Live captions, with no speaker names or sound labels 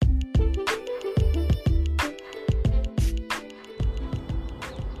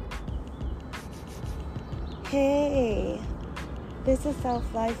Hey, this is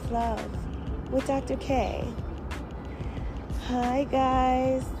Self Life Love with Dr. K. Hi,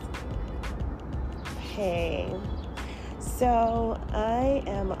 guys. Hey, so I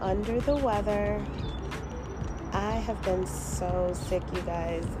am under the weather. I have been so sick, you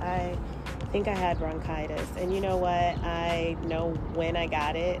guys. I think I had bronchitis. And you know what? I know when I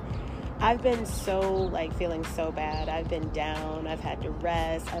got it. I've been feeling so bad. I've been down. I've had to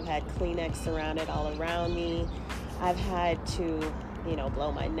rest. I've had Kleenex surrounded all around me. I've had to,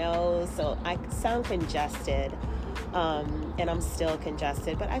 blow my nose. So I sound congested, and I'm still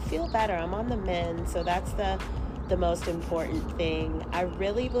congested, but I feel better. I'm on the mend. So that's the most important thing. I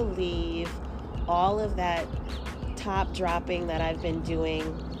really believe all of that top dropping that I've been doing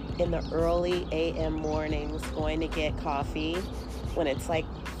in the early AM mornings, going to get coffee when it's like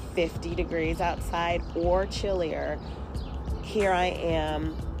 50 degrees outside or chillier. Here I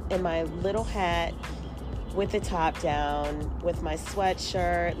am in my little hat with the top down, with my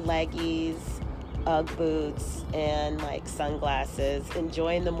sweatshirt, leggies, Ugg boots, and sunglasses,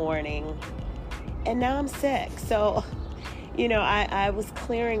 enjoying the morning. And now I'm sick. So, I was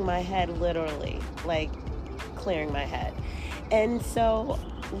clearing my head, literally, clearing my head. And so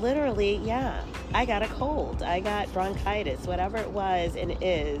literally, I got a cold. I got bronchitis, whatever it was and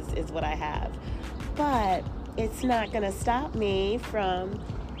is what I have. But it's not going to stop me from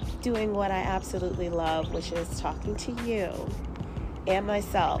doing what I absolutely love, which is talking to you and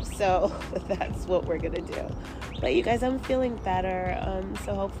myself. So that's what we're going to do. But you guys, I'm feeling better.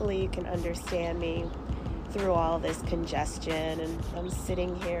 So hopefully you can understand me through all this congestion. And I'm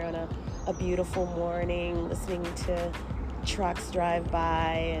sitting here on a beautiful morning listening to trucks drive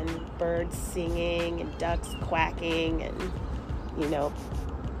by and birds singing and ducks quacking and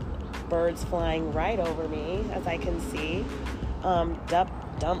birds flying right over me, as I can see,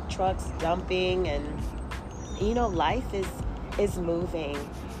 dump trucks dumping, and life is moving.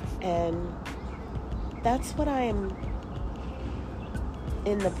 And that's what I am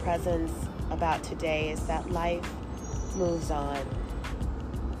in the presence about today, is that life moves on.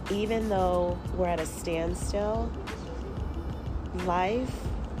 Even though we're at a standstill, life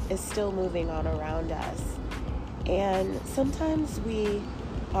is still moving on around us. And sometimes we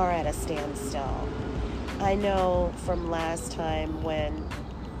are at a standstill. I know from last time when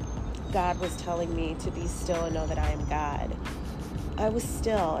God was telling me to be still and know that I am God, I was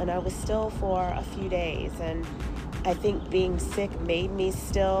still, and I was still for a few days. And I think being sick made me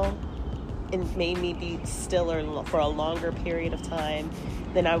still and made me be stiller for a longer period of time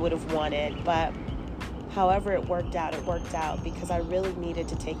than I would have wanted. But however it worked out because I really needed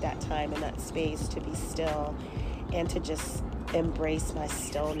to take that time and that space to be still and to just embrace my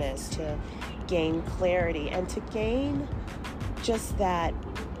stillness, to gain clarity and to gain just that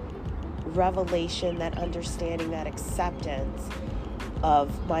revelation, that understanding, that acceptance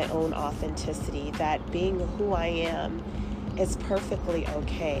of my own authenticity, that being who I am is perfectly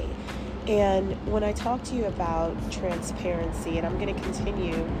okay. And when I talk to you about transparency, and I'm going to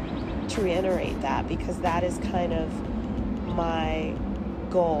continue to reiterate that because that is kind of my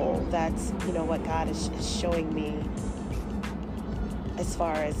goal. That's, what God is showing me as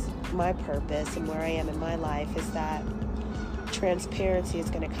far as my purpose and where I am in my life, is that transparency is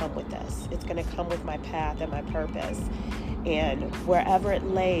going to come with this. It's going to come with my path and my purpose. And wherever it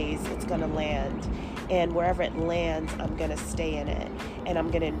lays, it's going to land. And wherever it lands, I'm going to stay in it. And I'm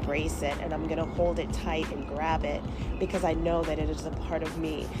going to embrace it. And I'm going to hold it tight and grab it because I know that it is a part of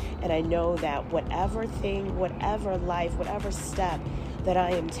me. And I know that whatever thing, whatever life, whatever step that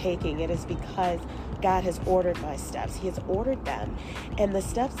I am taking, it is because God has ordered my steps. He has ordered them. And the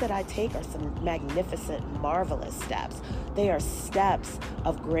steps that I take are some magnificent, marvelous steps. They are steps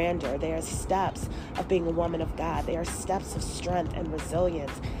of grandeur. They are steps of being a woman of God. They are steps of strength and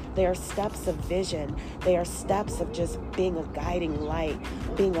resilience. They are steps of vision. They are steps of just being a guiding light,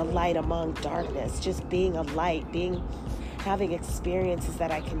 being a light among darkness, just being a light, having experiences that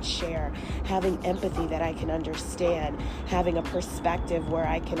I can share, having empathy that I can understand, having a perspective where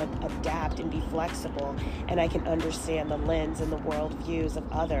I can adapt and be flexible, and I can understand the lens and the worldviews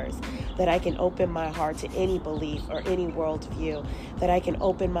of others, that I can open my heart to any belief or any worldview, that I can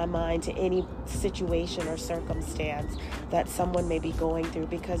open my mind to any situation or circumstance that someone may be going through,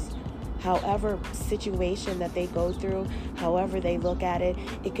 because however situation that they go through, however they look at it,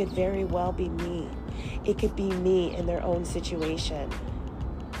 it could very well be me. It could be me in their own situation.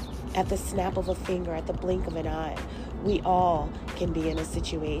 At the snap of a finger, at the blink of an eye, we all can be in a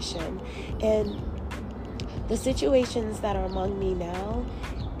situation. And the situations that are among me now,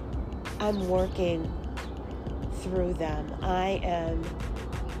 I'm working through them. I am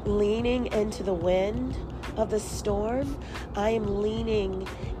leaning into the wind of the storm, I am leaning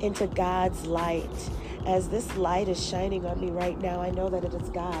into God's light. As this light is shining on me right now, I know that it is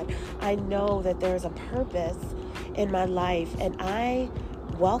God. I know that there is a purpose in my life, and I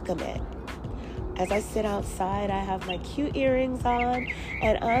welcome it. As I sit outside, I have my cute earrings on,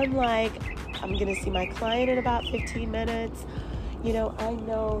 and I'm like, I'm going to see my client in about 15 minutes. You know, I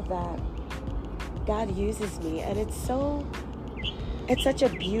know that God uses me, and it's such a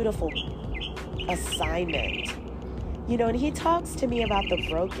beautiful assignment. You know, and he talks to me about the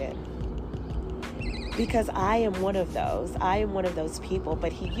broken, because I am one of those. I am one of those people,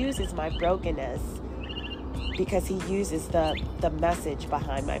 but he uses my brokenness because he uses the message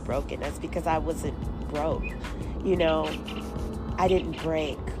behind my brokenness, because I wasn't broke. You know, I didn't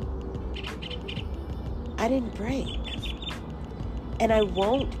break. And I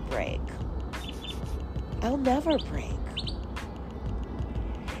won't break. I'll never break.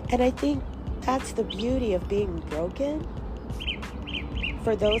 And I think that's the beauty of being broken.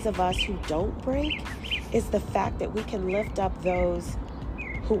 For those of us who don't break, is the fact that we can lift up those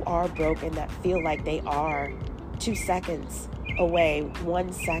who are broken, that feel like they are 2 seconds away,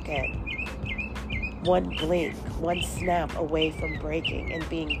 1 second, one blink, one snap away from breaking and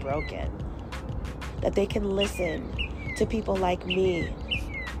being broken. That they can listen to people like me,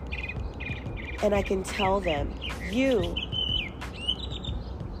 and I can tell them, you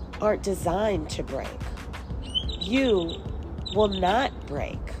aren't designed to break. You will not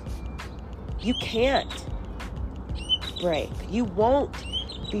break. You can't break. You won't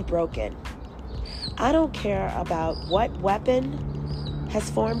be broken. I don't care about what weapon has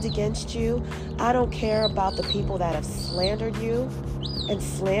formed against you. I don't care about the people that have slandered you and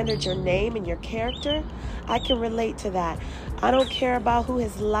slandered your name and your character. I can relate to that. I don't care about who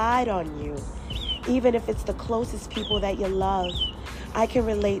has lied on you, even if it's the closest people that you love. I can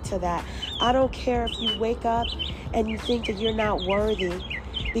relate to that. I don't care if you wake up and you think that you're not worthy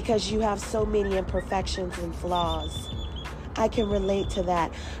because you have so many imperfections and flaws. I can relate to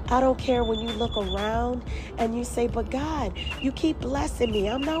that. I don't care when you look around and you say, but God, you keep blessing me.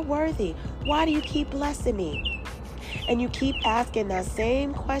 I'm not worthy. Why do you keep blessing me? And you keep asking that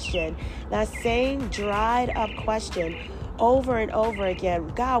same question, that same dried up question over and over again.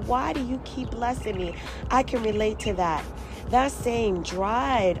 God, why do you keep blessing me? I can relate to that. That same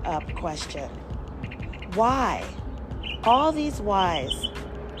dried up question. Why? All these whys,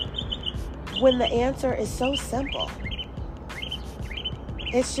 when the answer is so simple.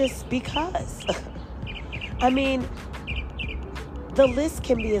 It's just because. I mean, the list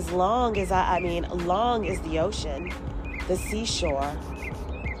can be as long as, long as the ocean, the seashore,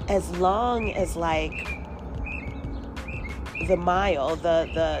 as long as like the mile,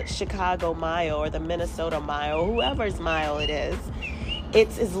 the Chicago mile or the Minnesota mile, whoever's mile it is.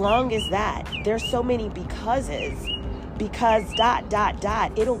 It's as long as that. There's so many becauses. Because ...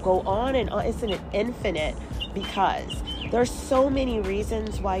 It'll go on and on. It's an infinite because. There's so many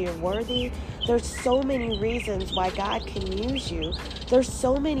reasons why you're worthy. There's so many reasons why God can use you. There's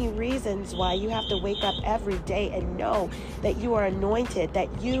so many reasons why you have to wake up every day and know that you are anointed,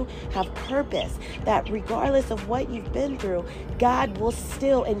 that you have purpose, that regardless of what you've been through, God will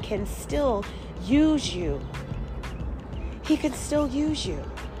still and can still use you. He can still use you.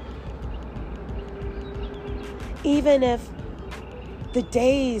 Even if the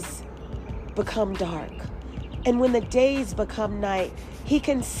days become dark, and when the days become night, He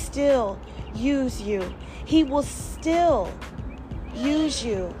can still use you. He will still use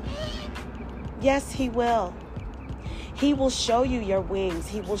you. Yes, He will. He will show you your wings.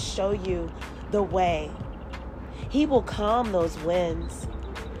 He will show you the way. He will calm those winds.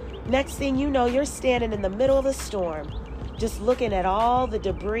 Next thing you know, you're standing in the middle of a storm, just looking at all the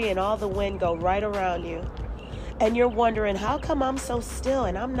debris and all the wind go right around you. And you're wondering, how come I'm so still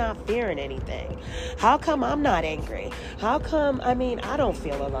and I'm not fearing anything? How come I'm not angry? How come, I don't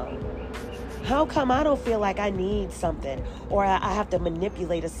feel alone? How come I don't feel like I need something, or I have to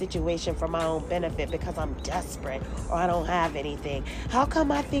manipulate a situation for my own benefit because I'm desperate or I don't have anything? How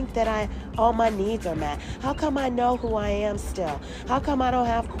come I think that all my needs are met? How come I know who I am still? How come I don't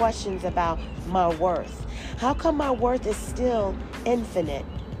have questions about my worth? How come my worth is still infinite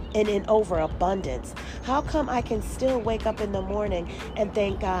and in overabundance? How come I can still wake up in the morning and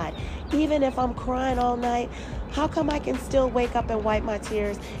thank God? Even if I'm crying all night, how come I can still wake up and wipe my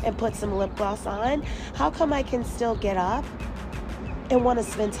tears and put some lip gloss on? How come I can still get up and want to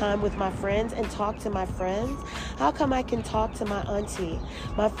spend time with my friends and talk to my friends? How come I can talk to my auntie,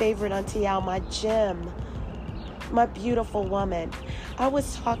 my favorite Auntie Al, my gem, my beautiful woman? I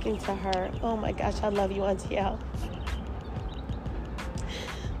was talking to her. Oh my gosh, I love you, Auntie Al.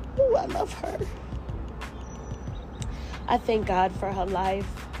 Ooh, I love her. I thank God for her life.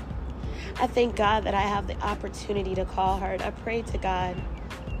 I thank God that I have the opportunity to call her. And I prayed to God.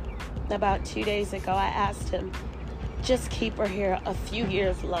 About 2 days ago, I asked him, just keep her here a few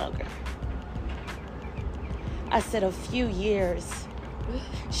years longer. I said a few years.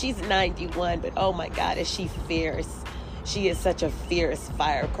 She's 91, but oh my God, is she fierce. She is such a fierce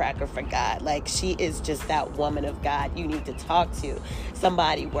firecracker for God. Like, she is just that woman of God you need to talk to.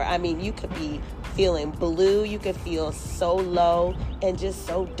 Somebody where, I mean, you could be feeling blue. You could feel so low and just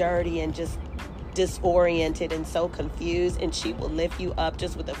so dirty and just disoriented and so confused, and she will lift you up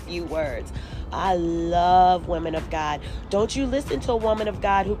just with a few words. I love women of God. Don't you listen to a woman of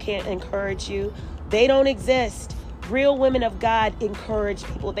God who can't encourage you. They don't exist. Real women of God encourage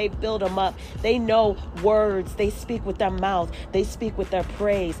people. They build them up. They know words. They speak with their mouth. They speak with their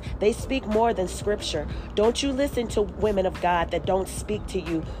praise. They speak more than scripture. Don't you listen to women of God that don't speak to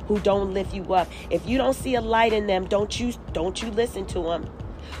you, who don't lift you up. If you don't see a light in them, don't you listen to them.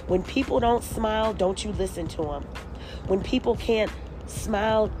 When people don't smile, don't you listen to them. When people can't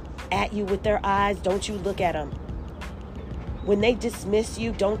smile at you with their eyes, don't you look at them. When they dismiss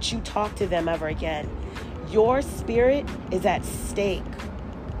you, don't you talk to them ever again. Your spirit is at stake.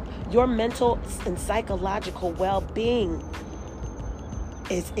 Your mental and psychological well-being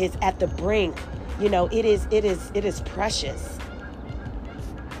is at the brink. You know, it is precious.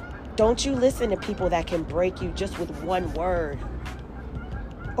 Don't you listen to people that can break you just with one word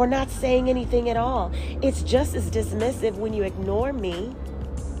or not saying anything at all. It's just as dismissive when you ignore me.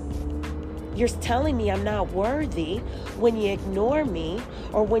 You're telling me I'm not worthy when you ignore me,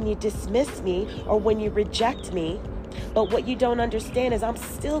 or when you dismiss me, or when you reject me. But what you don't understand is I'm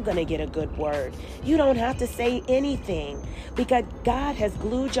still going to get a good word. You don't have to say anything because God has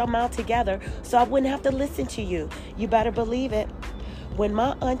glued your mouth together so I wouldn't have to listen to you. You better believe it. When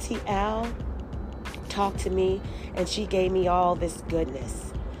my Auntie Al talked to me and she gave me all this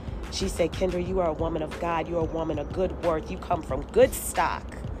goodness, she said, Kendra, you are a woman of God. You're a woman of good worth. You come from good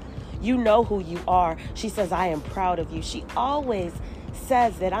stock. You know who you are. She says, I am proud of you. She always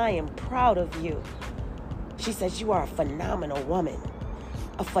says that I am proud of you. She says, you are a phenomenal woman.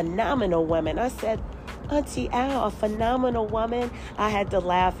 A phenomenal woman. I said, Auntie Al, a phenomenal woman? I had to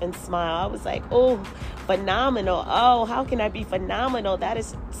laugh and smile. I was like, oh, phenomenal. Oh, how can I be phenomenal? That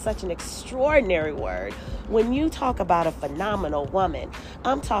is such an extraordinary word. When you talk about a phenomenal woman,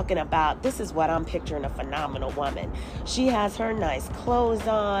 I'm talking about, this is what I'm picturing, a phenomenal woman. She has her nice clothes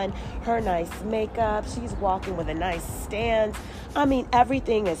on, her nice makeup. She's walking with a nice stance. I mean,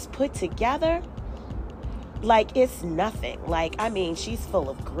 everything is put together like it's nothing. Like, I mean, she's full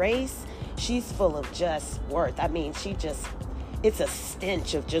of grace. She's full of just worth. I mean, it's a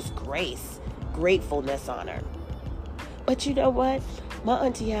stench of just grace, gratefulness on her. But you know what? My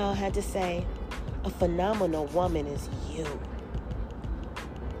Auntie Al had to say, a phenomenal woman is you.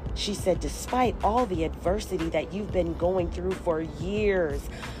 She said, despite all the adversity that you've been going through for years,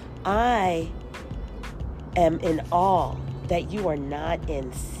 I am in awe that you are not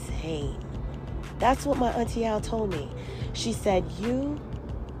insane. That's what my Auntie Al told me. She said, you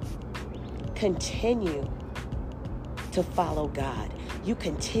continue to follow God. You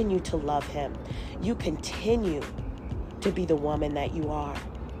continue to love him. You continue to be the woman that you are,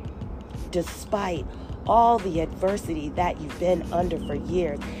 despite all the adversity that you've been under for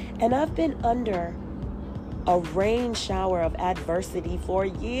years. And I've been under a rain shower of adversity for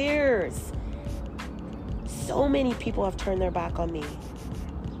years. So many people have turned their back on me.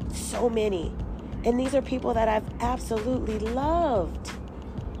 So many. And these are people that I've absolutely loved.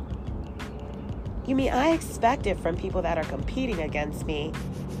 You mean, I expect it from people that are competing against me.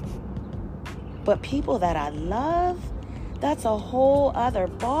 But people that I love, that's a whole other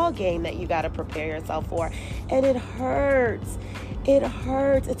ball game that you got to prepare yourself for. And it hurts. It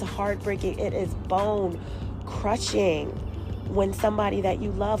hurts. It's heartbreaking. It is bone crushing when somebody that you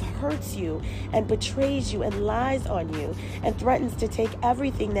love hurts you and betrays you and lies on you and threatens to take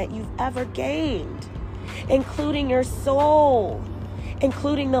everything that you've ever gained, including your soul,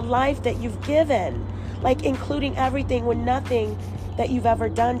 including the life that you've given, like including everything when nothing that you've ever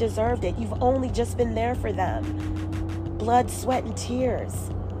done deserved it. You've only just been there for them. Blood, sweat, and tears.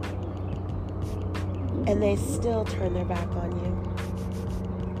 And they still turn their back on you.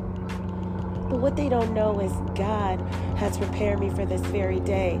 But what they don't know is God has prepared me for this very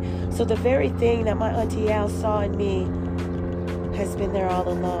day. So the very thing that my Auntie Al saw in me has been there all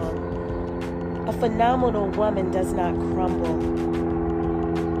along. A phenomenal woman does not crumble,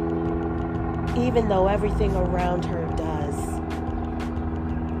 even though everything around her does.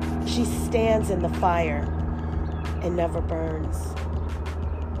 She stands in the fire and never burns.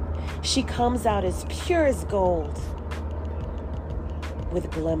 She comes out as pure as gold with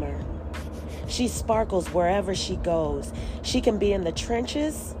glimmer. She sparkles wherever she goes. She can be in the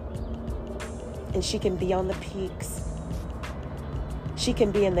trenches and she can be on the peaks. She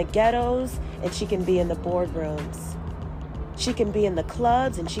can be in the ghettos and she can be in the boardrooms. She can be in the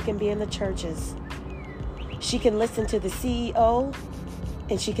clubs and she can be in the churches. She can listen to the CEO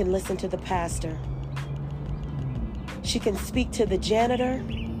and she can listen to the pastor. She can speak to the janitor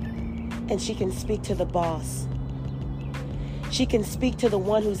and she can speak to the boss. She can speak to the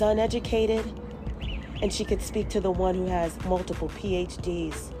one who's uneducated and she could speak to the one who has multiple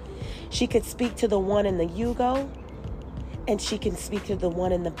PhDs. She could speak to the one in the Yugo and she can speak to the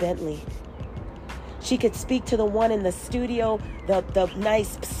one in the Bentley. She could speak to the one in the studio, the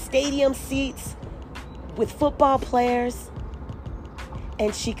nice stadium seats with football players,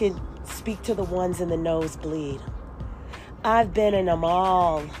 and she could speak to the ones in the nosebleed. I've been in them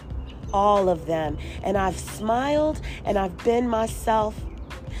all of them, and I've smiled and I've been myself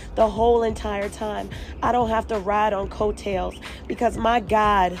the whole entire time. I don't have to ride on coattails because my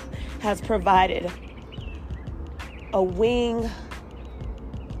God has provided a wing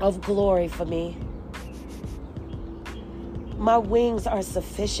of glory for me. My wings are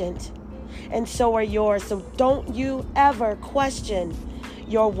sufficient, and so are yours. So don't you ever question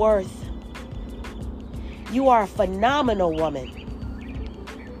your worth. You are a phenomenal woman.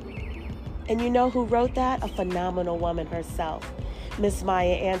 And you know who wrote that? A phenomenal woman herself, Miss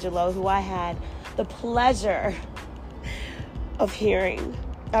Maya Angelou, who I had the pleasure of hearing.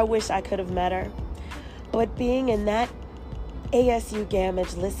 I wish I could have met her. But being in that ASU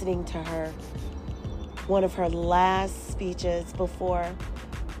Gamage, listening to her, one of her last speeches before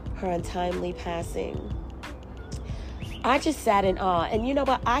her untimely passing, I just sat in awe. And you know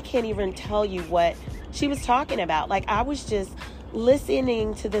what? I can't even tell you what she was talking about. Like, I was just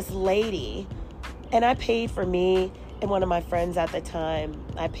listening to this lady, and I paid for me and one of my friends at the time.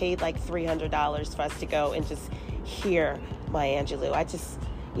 I paid like $300 for us to go and just hear Maya Angelou.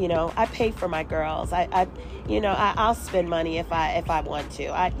 I pay for my girls. I'll spend money if I want to.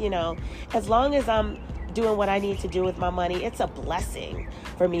 As long as I'm doing what I need to do with my money, it's a blessing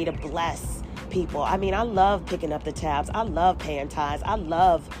for me to bless people. I mean, I love picking up the tabs. I love paying tithes. I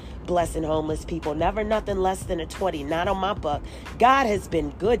love blessing homeless people. Never nothing less than a 20, not on my buck. God has been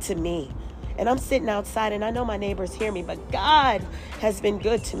good to me. And I'm sitting outside and I know my neighbors hear me, but God has been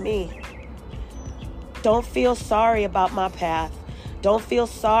good to me. Don't feel sorry about my path. Don't feel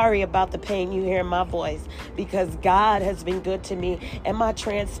sorry about the pain you hear in my voice, because God has been good to me, and my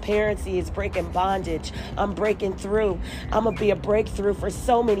transparency is breaking bondage. I'm breaking through. I'm going to be a breakthrough for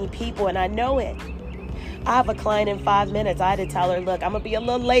so many people, and I know it. I have a client in 5 minutes. I had to tell her, look, I'm going to be a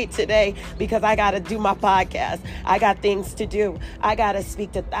little late today because I got to do my podcast. I got things to do. I got to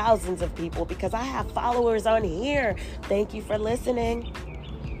speak to thousands of people because I have followers on here. Thank you for listening.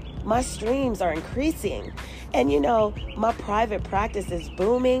 My streams are increasing. And my private practice is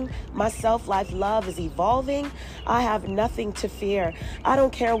booming. My self-life love is evolving. I have nothing to fear. I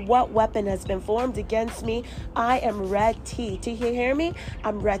don't care what weapon has been formed against me. I am ready. Do you hear me?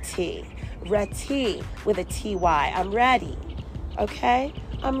 I'm ready. Ready with a T-Y. I'm ready. Okay?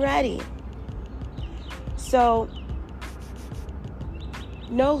 I'm ready. So,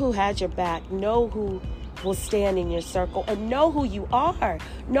 know who has your back. Know who will stand in your circle, and know who you are.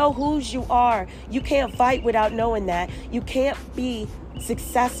 Know whose you are. You can't fight without knowing that. You can't be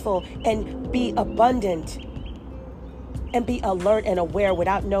successful and be abundant and be alert and aware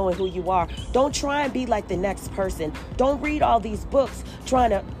without knowing who you are. Don't try and be like the next person. Don't read all these books trying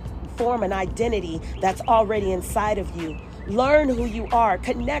to form an identity that's already inside of you. Learn who you are.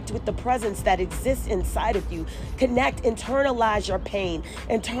 Connect with the presence that exists inside of you. Connect, internalize your pain,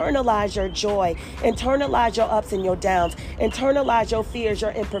 internalize your joy, internalize your ups and your downs, internalize your fears, your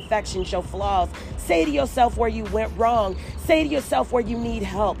imperfections, your flaws. Say to yourself where you went wrong. Say to yourself where you need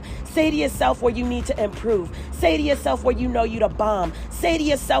help. Say to yourself where you need to improve. Say to yourself where you know you the bomb. Say to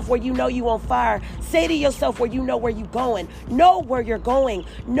yourself where you know you on fire. Say to yourself where you know where you going. Know where you're going.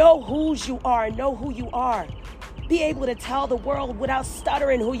 Know whose you are. Know who you are. Be able to tell the world without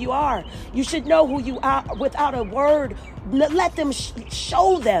stuttering who you are. You should know who you are without a word. Let them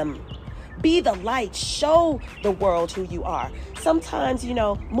show them. Be the light. Show the world who you are. Sometimes,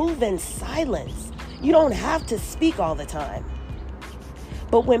 move in silence. You don't have to speak all the time.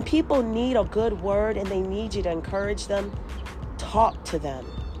 But when people need a good word and they need you to encourage them, talk to them.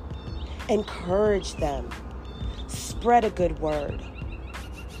 Encourage them. Spread a good word.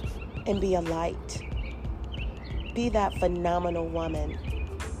 And be a light. Be that phenomenal woman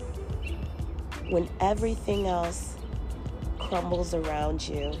when everything else crumbles around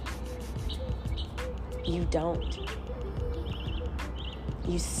you. You don't.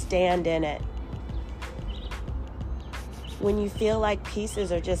 You stand in it. When you feel like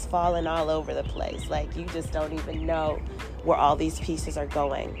pieces are just falling all over the place, like you just don't even know where all these pieces are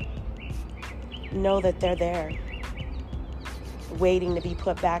going, know that they're there, waiting to be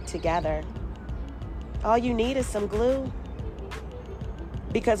put back together. All you need is some glue.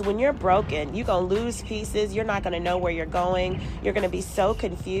 Because when you're broken, you're going to lose pieces. You're not going to know where you're going. You're going to be so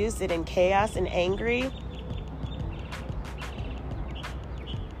confused and in chaos and angry.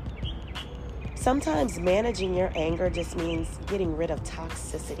 Sometimes managing your anger just means getting rid of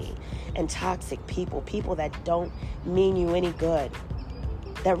toxicity and toxic people, people that don't mean you any good,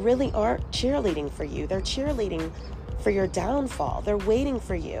 that really aren't cheerleading for you. They're cheerleading for your downfall. They're waiting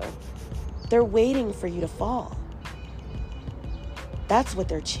for you. They're waiting for you to fall. That's what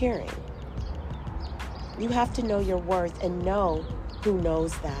they're cheering. You have to know your worth and know who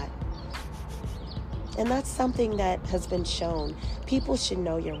knows that. And that's something that has been shown. People should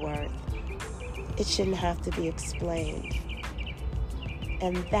know your worth. It shouldn't have to be explained.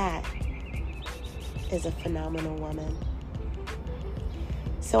 And that is a phenomenal woman.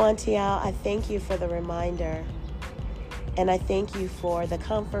 So, Auntie Al, I thank you for the reminder. And I thank you for the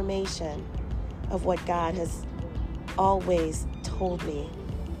confirmation of what God has always told me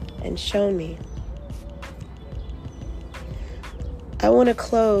and shown me. I want to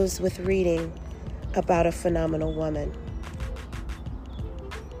close with reading about a phenomenal woman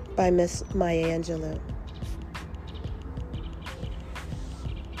by Miss Maya Angelou.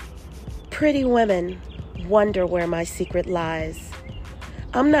 Pretty women wonder where my secret lies.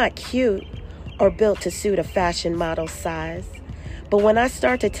 I'm not cute or built to suit a fashion model's size, but when I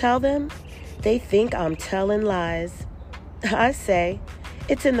start to tell them, they think I'm telling lies. I say,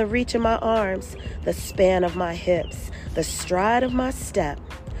 it's in the reach of my arms, the span of my hips, the stride of my step,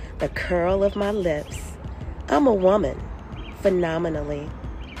 the curl of my lips. I'm a woman, phenomenally.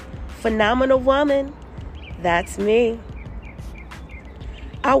 Phenomenal woman, that's me.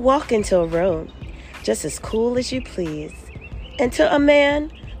 I walk into a room, just as cool as you please, and to a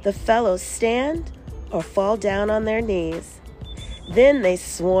man, the fellows stand or fall down on their knees. Then they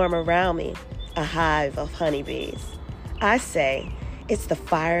swarm around me, a hive of honeybees. I say, it's the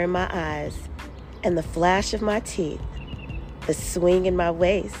fire in my eyes and the flash of my teeth, the swing in my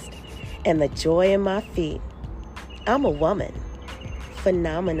waist and the joy in my feet. I'm a woman,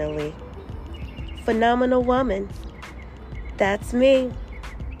 phenomenally. Phenomenal woman, that's me.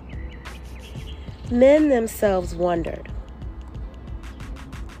 Men themselves wondered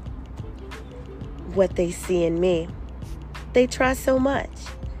what they see in me. They try so much,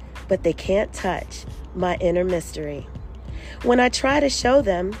 but they can't touch my inner mystery. When I try to show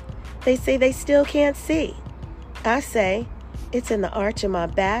them, they say they still can't see. I say, it's in the arch of my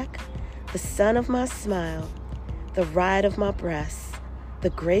back, the sun of my smile, the ride of my breasts,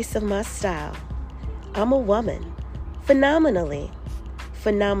 the grace of my style. I'm a woman, phenomenally.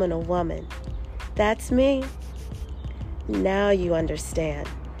 Phenomenal woman. That's me. Now you understand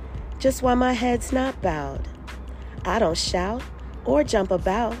just why my head's not bowed. I don't shout or jump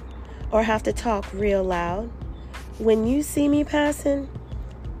about or have to talk real loud. When you see me passing,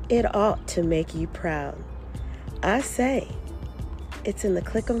 it ought to make you proud. I say, it's in the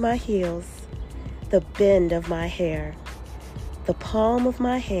click of my heels, the bend of my hair, the palm of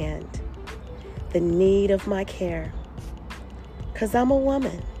my hand, the need of my care. 'Cause I'm a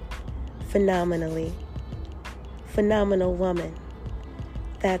woman, phenomenally. Phenomenal woman,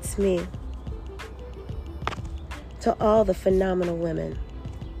 that's me. To all the phenomenal women,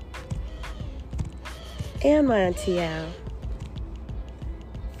 and my Auntie Al,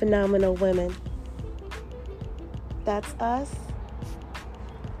 phenomenal women, that's us.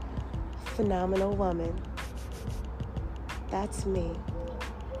 Phenomenal woman, that's me.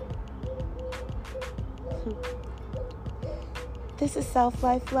 This is Self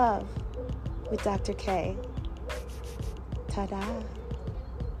Life Love with Dr. K. Ta-da.